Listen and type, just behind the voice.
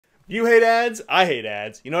You hate ads? I hate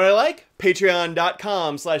ads. You know what I like?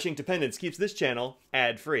 Patreon.com/inkdependence keeps this channel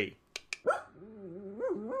ad-free.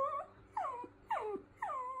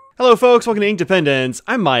 Hello folks, welcome to Inkdependence.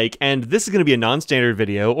 I'm Mike, and this is going to be a non-standard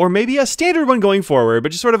video, or maybe a standard one going forward,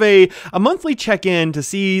 but just sort of a monthly check-in to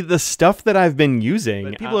see the stuff that I've been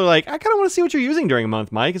using. But people are like, I kind of want to see what you're using during a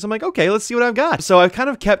month, Mike. And so I'm like, okay, let's see what I've got. So I've kind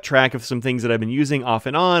of kept track of some things that I've been using off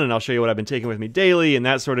and on, and I'll show you what I've been taking with me daily and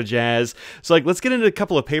that sort of jazz. So like, let's get into a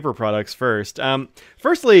couple of paper products first.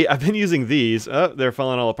 Firstly, I've been using these. Oh, they're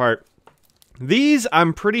falling all apart. These,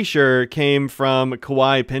 I'm pretty sure, came from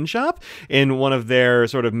Kawaii Pin Shop in one of their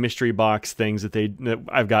sort of mystery box things that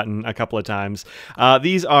I've gotten a couple of times.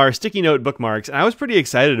 These are sticky note bookmarks, and I was pretty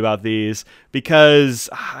excited about these because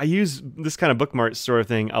I use this kind of bookmark sort of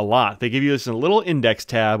thing a lot. They give you this in a little index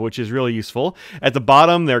tab, which is really useful. At the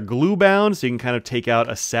bottom, they're glue bound, so you can kind of take out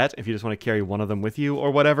a set if you just want to carry one of them with you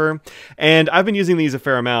or whatever. And I've been using these a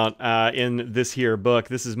fair amount in this here book.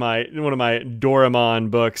 This is one of my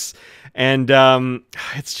Doraemon books. And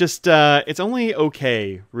it's just, it's only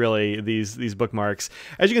okay, really, these bookmarks.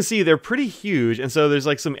 As you can see, they're pretty huge, and so there's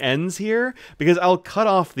like some ends here, because I'll cut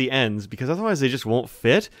off the ends, because otherwise they just won't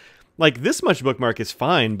fit. Like, this much bookmark is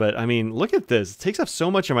fine, but, I mean, look at this. It takes up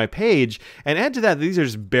so much of my page, and add to that, these are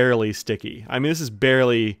just barely sticky. I mean, this is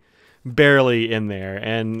barely in there,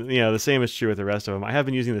 and you know, the same is true with the rest of them. I have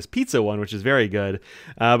been using this pizza one, which is very good,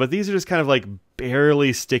 but these are just kind of like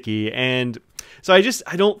barely sticky, and so I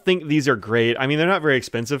don't think these are great. I mean, they're not very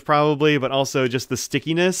expensive probably, but also just the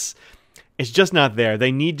stickiness, it's just not there.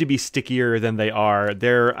 They need to be stickier than they are.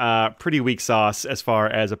 They're pretty weak sauce as far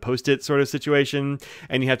as a Post-it sort of situation,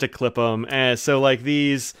 and you have to clip them. So like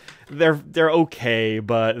these, they're okay,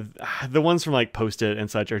 but the ones from like Post-it and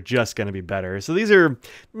such are just going to be better. So these are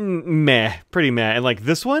meh, pretty meh. And like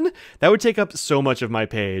this one, that would take up so much of my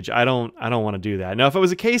page. I don't want to do that. Now, if it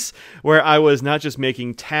was a case where I was not just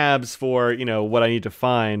making tabs for, you know, what I need to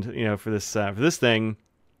find, you know, for this thing,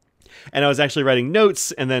 and I was actually writing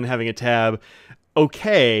notes and then having a tab,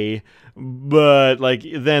 okay, but like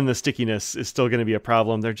then the stickiness is still going to be a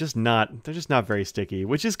problem. They're just not very sticky,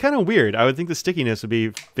 which is kind of weird. I would think the stickiness would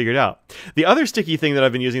be figured out. The other sticky thing that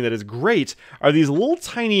I've been using that is great are these little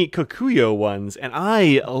tiny Kokuyo ones, and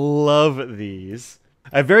I love these.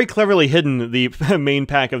 I've very cleverly hidden the main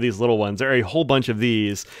pack of these little ones. There are a whole bunch of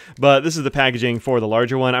these, but this is the packaging for the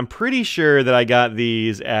larger one. I'm pretty sure that I got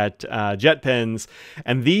these at JetPens,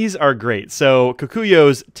 and these are great. So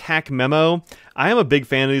Kokuyo's Tack Memo. I am a big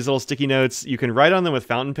fan of these little sticky notes. You can write on them with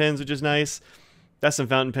fountain pens, which is nice. That's some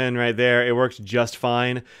fountain pen right there. It works just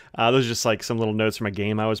fine. Those are just like some little notes from a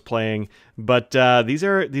game I was playing. But these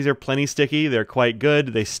are plenty sticky. They're quite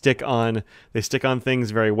good. They stick on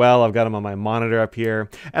things very well. I've got them on my monitor up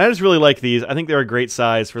here, and I just really like these. I think they're a great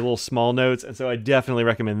size for little small notes, and so I definitely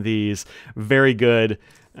recommend these. Very good.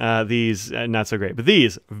 These not so great, but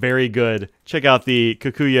these very good. Check out the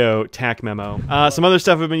Kokuyo Tack Memo. Some other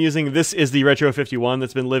stuff I've been using. This is the Retro 51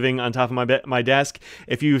 that's been living on top of my desk.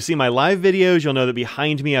 If you've seen my live videos, you'll know that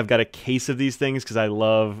behind me I've got a case of these things because I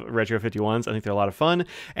love Retro 51s. I think they're a lot of fun,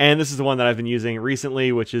 and this is the one that I've been using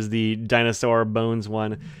recently, which is the Dinosaur Bones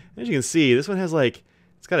one. As you can see, this one has like,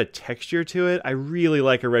 it's got a texture to it. I really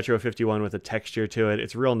like a Retro 51 with a texture to it.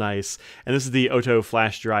 It's real nice. And this is the Oto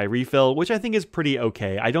Flash Dry Refill, which I think is pretty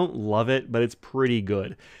okay. I don't love it, but it's pretty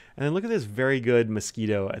good. And then look at this very good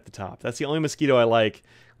mosquito at the top. That's the only mosquito I like,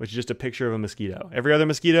 which is just a picture of a mosquito. Every other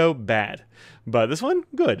mosquito, bad. But this one,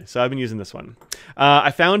 good. So I've been using this one.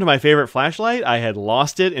 I found my favorite flashlight. I had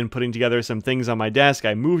lost it in putting together some things on my desk.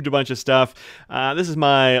 I moved a bunch of stuff. This is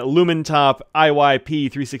my Lumentop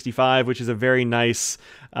IYP 365, which is a very nice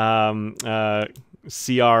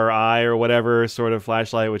CRI or whatever sort of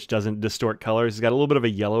flashlight, which doesn't distort colors. It's got a little bit of a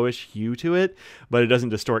yellowish hue to it, but it doesn't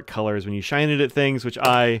distort colors when you shine it at things, which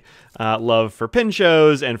I love for pin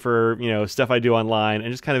shows and for, you know, stuff I do online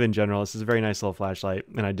and just kind of in general. This is a very nice little flashlight,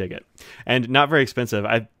 and I dig it. And not very expensive.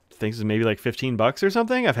 I think this is maybe like 15 bucks or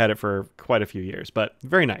something. I've had it for quite a few years, but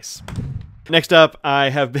very nice. Next up,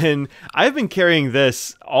 I've been carrying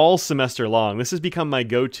this all semester long. This has become my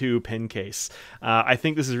go-to pen case. I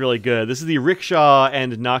think this is really good. This is the Rickshaw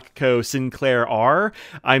and Nocco Sinclair R.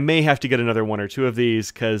 I may have to get another one or two of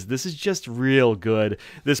these because this is just real good.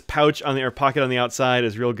 This pouch on the or pocket on the outside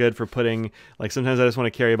is real good for putting, like sometimes I just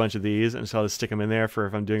want to carry a bunch of these, and so I'll just stick them in there for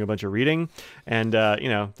if I'm doing a bunch of reading. And you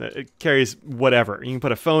know, it carries whatever. You can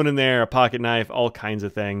put a phone in there, a pocket knife, all kinds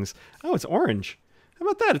of things. Oh, it's orange. How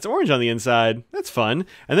about that? It's orange on the inside. That's fun.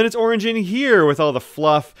 And then it's orange in here with all the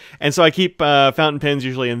fluff. And so I keep fountain pens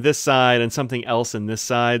usually in this side and something else in this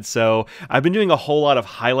side. So I've been doing a whole lot of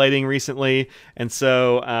highlighting recently. And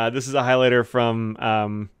so this is a highlighter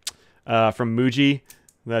from from Muji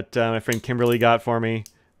that my friend Kimberly got for me.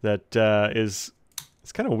 That it's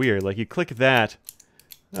kind of weird. Like you click that.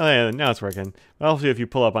 Oh yeah, now it's working. Also, if you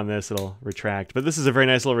pull up on this, it'll retract. But this is a very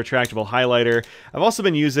nice little retractable highlighter. I've also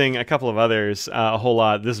been using a couple of others a whole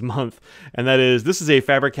lot this month, and this is a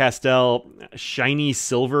Faber-Castell shiny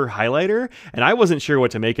silver highlighter, and I wasn't sure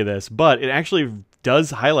what to make of this, but it actually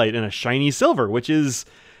does highlight in a shiny silver, which is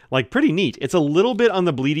like pretty neat. It's a little bit on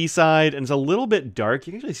the bleedy side, and it's a little bit dark.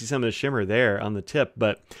 You can actually see some of the shimmer there on the tip,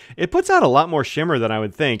 but it puts out a lot more shimmer than I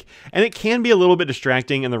would think. And it can be a little bit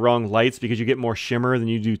distracting in the wrong lights because you get more shimmer than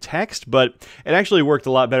you do text, but it actually worked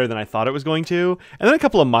a lot better than I thought it was going to. And then a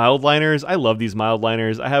couple of mild liners. I love these mild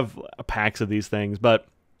liners. I have packs of these things, but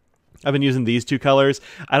I've been using these two colors.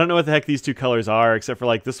 I don't know what the heck these two colors are, except for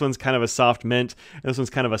like this one's kind of a soft mint, and this one's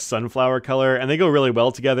kind of a sunflower color, and they go really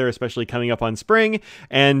well together, especially coming up on spring.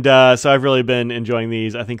 And so I've really been enjoying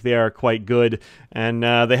these. I think they are quite good, and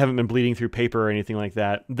they haven't been bleeding through paper or anything like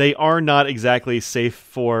that. They are not exactly safe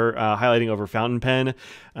for highlighting over fountain pen.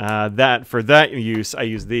 For that use, I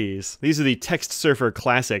use these. These are the Text Surfer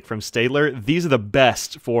Classic from Staedtler. These are the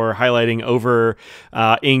best for highlighting over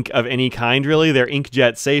ink of any kind, really. They're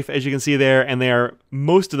inkjet safe, as you can see there, and they are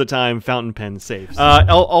most of the time fountain pen safe.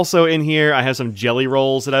 Also in here, I have some jelly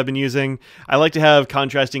rolls that I've been using. I like to have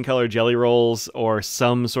contrasting color jelly rolls or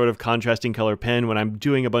some sort of contrasting color pen when I'm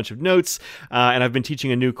doing a bunch of notes, and I've been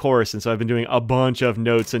teaching a new course, and so I've been doing a bunch of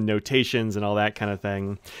notes and notations and all that kind of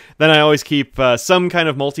thing. Then I always keep some kind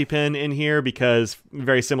of multi-pen in here because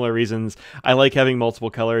very similar reasons. I like having multiple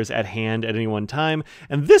colors at hand at any one time,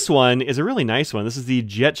 and this one is a really nice one. This is the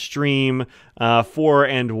Jetstream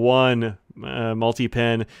 4-in-1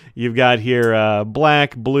 multi-pen. You've got here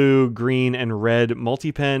black, blue, green, and red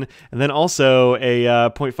multi-pen, and then also a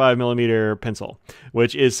 0.5 millimeter pencil,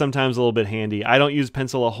 which is sometimes a little bit handy. I don't use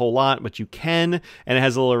pencil a whole lot, but you can, and it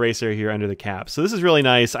has a little eraser here under the cap. So this is really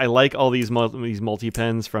nice. I like all these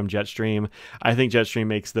multi-pens from Jetstream. I think Jetstream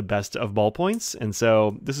makes the best of ballpoints, and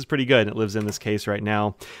so this is pretty good. It lives in this case right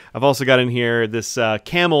now. I've also got in here this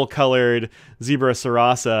camel-colored Zebra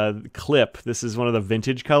Sarasa clip. This is one of the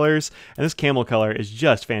vintage colors, and this camel color is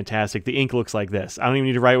just fantastic. The ink looks like this. I don't even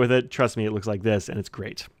need to write with it. Trust me, it looks like this, and it's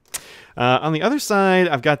great. On the other side,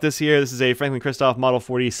 I've got this here. This is a Franklin-Christoph Model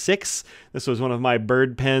 46. This was one of my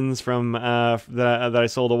bird pens from that I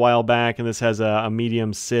sold a while back, and this has a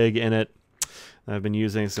medium sig in it. I've been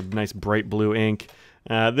using some nice bright blue ink.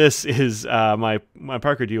 This is my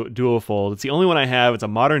Parker Duofold. It's the only one I have. It's a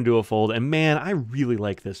modern Duofold, and man, I really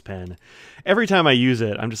like this pen. Every time I use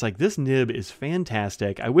it, I'm just like, this nib is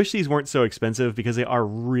fantastic. I wish these weren't so expensive because they are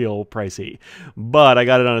real pricey, but I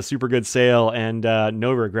got it on a super good sale, and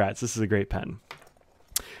no regrets. This is a great pen.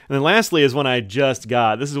 And then lastly is one I just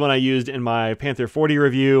got. This is one I used in my Panther 40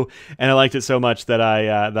 review, and I liked it so much that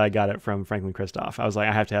I got it from Franklin-Christoph. I was like,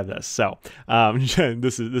 I have to have this. So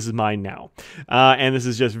this is mine now, and this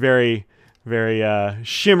is just very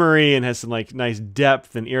shimmery and has some like nice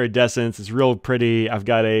depth and iridescence. It's real pretty. I've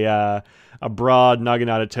got a broad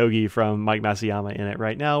Naginata Togi from Mike Masayama in it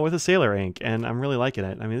right now with a Sailor ink, and I'm really liking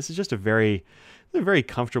it. I mean, this is just a very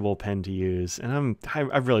comfortable pen to use, and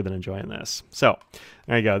I've really been enjoying this. So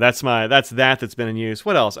there you go. That's been in use.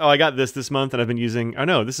 What else? Oh, I got this month, and I've been using. Oh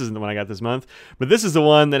no, this isn't the one I got this month, but this is the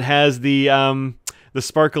one that has the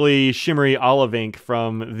sparkly, shimmery olive ink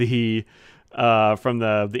from the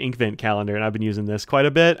Inkvent calendar, and I've been using this quite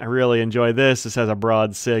a bit. I really enjoy this. This has a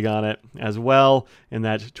broad sig on it as well in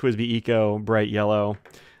that TWSBI Eco bright yellow.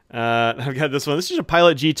 I've got this one. This is a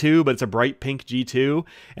Pilot G2, but it's a bright pink G2.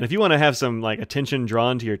 And if you want to have some like attention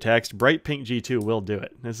drawn to your text, bright pink G2 will do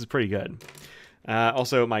it. This is pretty good.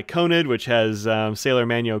 Also, my Conid, which has Sailor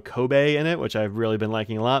Manyo Kobe in it, which I've really been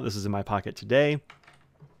liking a lot. This is in my pocket today.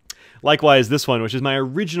 Likewise, this one, which is my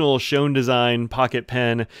original Schoen Design pocket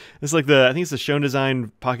pen. This is like I think it's the Schoen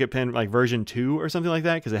Design pocket pen, like version 2 or something like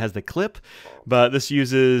that, because it has the clip. But this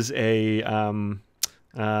uses a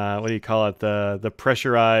what do you call it? The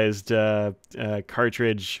pressurized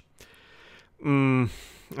cartridge. I'm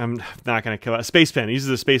not going to kill it. A space pen. It uses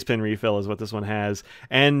a space pen refill is what this one has.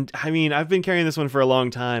 And I mean, I've been carrying this one for a long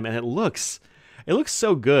time, and it looks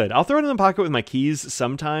so good. I'll throw it in the pocket with my keys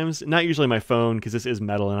sometimes. Not usually my phone, because this is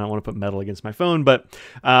metal, and I don't want to put metal against my phone, but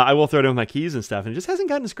I will throw it in with my keys and stuff, and it just hasn't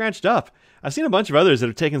gotten scratched up. I've seen a bunch of others that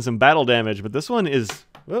have taken some battle damage, but this one is,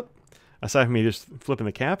 whoop, aside from me just flipping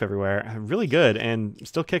the cap everywhere, really good and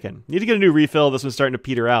still kicking. Need to get a new refill. This one's starting to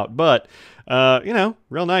peter out, but, you know,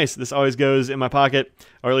 real nice. This always goes in my pocket,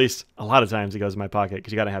 or at least a lot of times it goes in my pocket,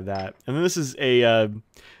 because you got to have that. And then this is a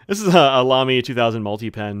Lamy 2000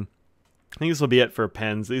 multi-pen. I think this will be it for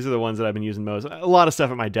pens. These are the ones that I've been using most. A lot of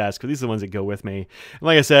stuff at my desk, but these are the ones that go with me. And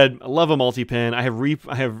like I said, I love a multi-pen. I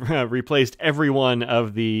have replaced every one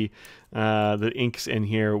of the inks in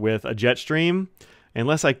here with a jet stream.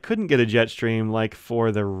 Unless I couldn't get a jet stream, like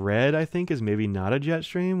for the red, I think is maybe not a jet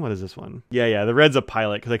stream. What is this one? Yeah, the red's a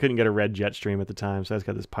pilot because I couldn't get a red jet stream at the time, so I just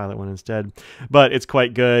got this pilot one instead. But it's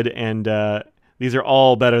quite good, and these are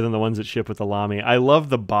all better than the ones that ship with the Lamy. I love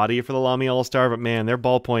the body for the Lamy All-Star, but man, their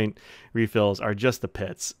ballpoint refills are just the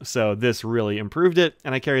pits. So this really improved it,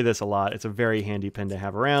 and I carry this a lot. It's a very handy pen to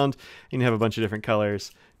have around. You can have a bunch of different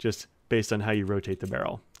colors just based on how you rotate the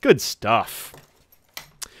barrel. Good stuff.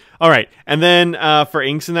 All right, and then for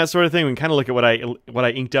inks and that sort of thing, we can kind of look at what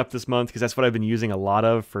I inked up this month, because that's what I've been using a lot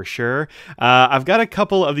of for sure. I've got a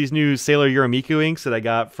couple of these new Sailor Yorimiku inks that I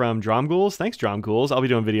got from Dromghouls. Thanks, Dromghouls. I'll be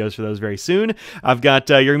doing videos for those very soon. I've got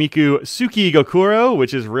Yorimiku Tsuki Gokuro,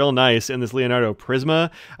 which is real nice in this Leonardo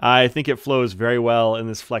Prisma. I think it flows very well in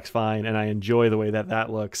this Flex Fine, and I enjoy the way that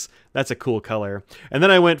that looks. That's a cool color. And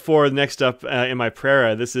then I went for next up in my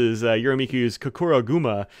Prera. This is Yorimiku's Kokoro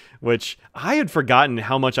Guma, which I had forgotten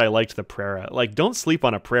how much I liked the Prera. Like, don't sleep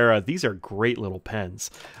on a Prera. These are great little pens.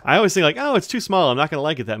 I always think like, oh, it's too small. I'm not going to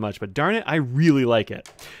like it that much. But darn it, I really like it.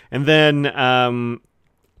 And then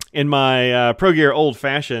in my Pro Gear Old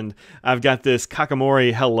Fashioned, I've got this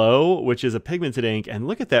Kakamori Hello, which is a pigmented ink. And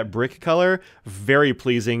look at that brick color. Very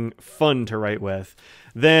pleasing, fun to write with.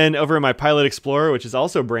 Then over in my Pilot Explorer, which is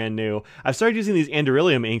also brand new, I've started using these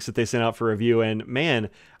Andurilium inks that they sent out for review, and man,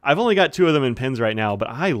 I've only got 2 of them in pens right now, but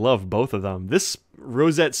I love both of them. This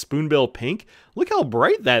Rosette Spoonbill Pink, look how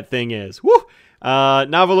bright that thing is. Woo!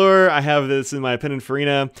 Navalur, I have this in my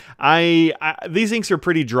Pininfarina. These inks are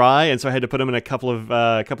pretty dry, and so I had to put them in a couple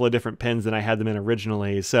of different pens than I had them in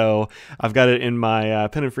originally. So I've got it in my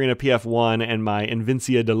Pininfarina PF1 and my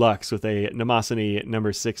Invincia Deluxe with a Namasini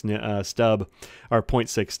number 6 stub, or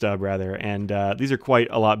 0.6 stub rather. And these are quite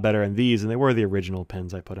a lot better than these, and they were the original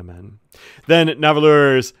pens I put them in. Then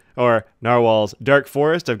Navalur's, or Narwhal's Dark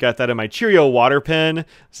Forest. I've got that in my Cheerio water pen.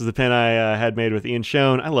 This is the pen I had made with Ian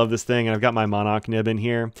Schoen. I love this thing, and I've got my Monarch nib in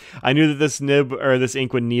here. I knew that this nib, or this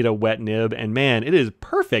ink, would need a wet nib, and man, it is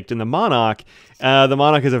perfect in the Monarch. The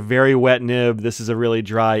Monarch is a very wet nib. This is a really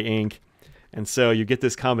dry ink. And so you get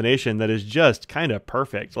this combination that is just kind of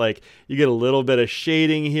perfect. Like, you get a little bit of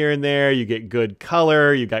shading here and there. You get good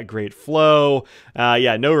color. You got great flow.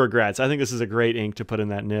 Yeah, no regrets. I think this is a great ink to put in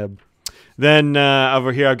that nib. Then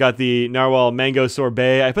over here, I've got the Narwhal Mango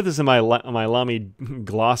Sorbet. I put this in my Lamy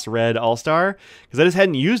Gloss Red All-Star because I just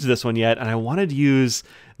hadn't used this one yet, and I wanted to use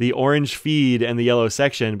the orange feed and the yellow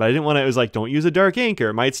section, but I didn't want to. It was like, don't use a dark ink or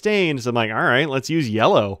it might stain. So I'm like, all right, let's use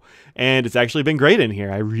yellow. And it's actually been great in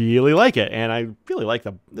here. I really like it, and I really like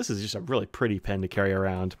this is just a really pretty pen to carry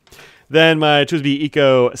around. Then my TWSBI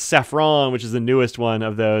Eco Saffron, which is the newest one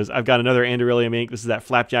of those. I've got another Andurilium ink. This is that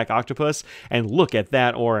Flapjack Octopus. And look at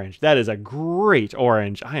that orange. That is a great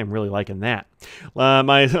orange. I am really liking that.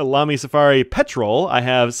 My Lamy Safari Petrol, I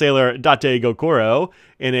have Sailor Date Gokuro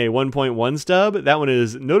in a 1.1 stub. That one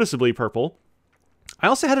is noticeably purple. I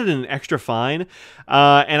also had it in an extra fine,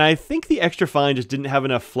 and I think the extra fine just didn't have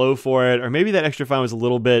enough flow for it, or maybe that extra fine was a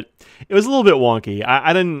little bit wonky.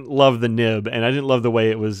 I didn't love the nib, and I didn't love the way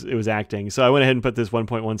it was acting, so I went ahead and put this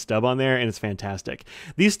 1.1 stub on there, and it's fantastic.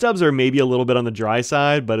 These stubs are maybe a little bit on the dry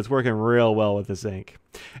side, but it's working real well with this ink.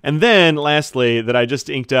 And then, lastly, that I just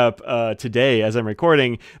inked up today as I'm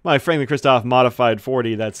recording, my franklin-christoph Modified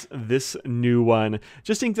 40. That's this new one.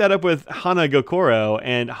 Just inked that up with Hana Gokuro,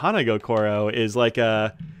 and Hana Gokuro is like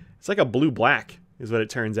it's like a blue-black is what it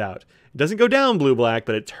turns out. It doesn't go down blue-black,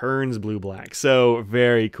 but it turns blue-black. So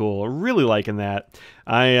very cool. Really liking that.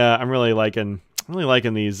 I'm really liking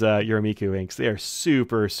these Yorimiku inks. They are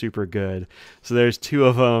super, super good. So there's 2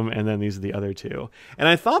 of them, and then these are the other 2. And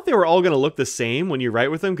I thought they were all going to look the same when you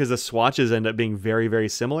write with them because the swatches end up being very, very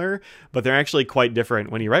similar, but they're actually quite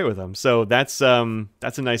different when you write with them. So that's a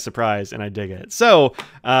nice surprise, and I dig it. So,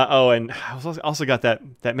 oh, and I also got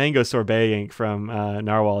that Mango Sorbet ink from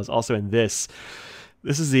Narwhal is also in this.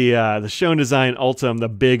 This is the Schoen Design Ultim, the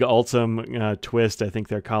big Ultim twist, I think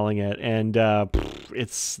they're calling it, and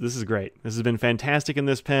this is great. This has been fantastic in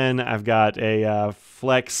this pen. I've got a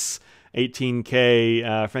Flex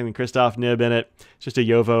 18K franklin-christoph nib in it. It's just a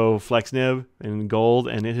Yovo Flex nib in gold,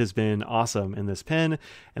 and it has been awesome in this pen,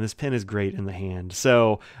 and this pen is great in the hand.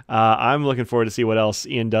 So I'm looking forward to see what else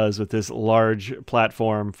Ian does with this large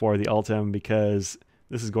platform for the Ultim, because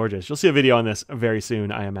This is gorgeous. You'll see a video on this very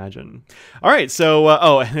soon, I imagine. All right, so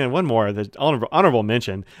oh, and then one more, the honorable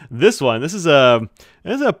mention. This is a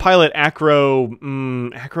Pilot Acro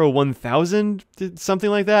Acro 1000, something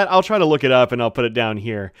like that. I'll try to look it up and I'll put it down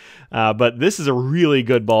here. But this is a really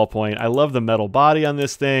good ballpoint. I love the metal body on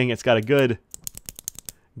this thing. It's got a good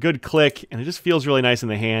click, and it just feels really nice in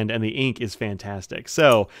the hand, and the ink is fantastic.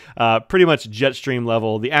 So pretty much Jetstream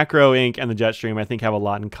level. The Acro ink and the Jetstream, I think, have a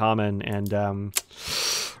lot in common, and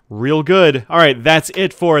real good. All right, that's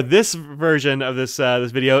it for this version of this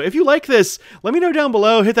video. If you like this, let me know down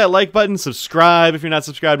below. Hit that like button, subscribe if you're not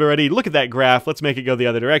subscribed already. Look at that graph. Let's make it go the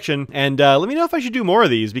other direction. And let me know if I should do more of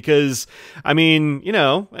these, because, I mean, you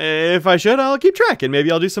know, if I should, I'll keep track, and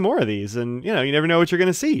maybe I'll do some more of these. And, you know, you never know what you're going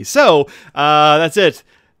to see. So that's it.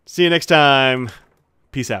 See you next time.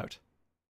 Peace out.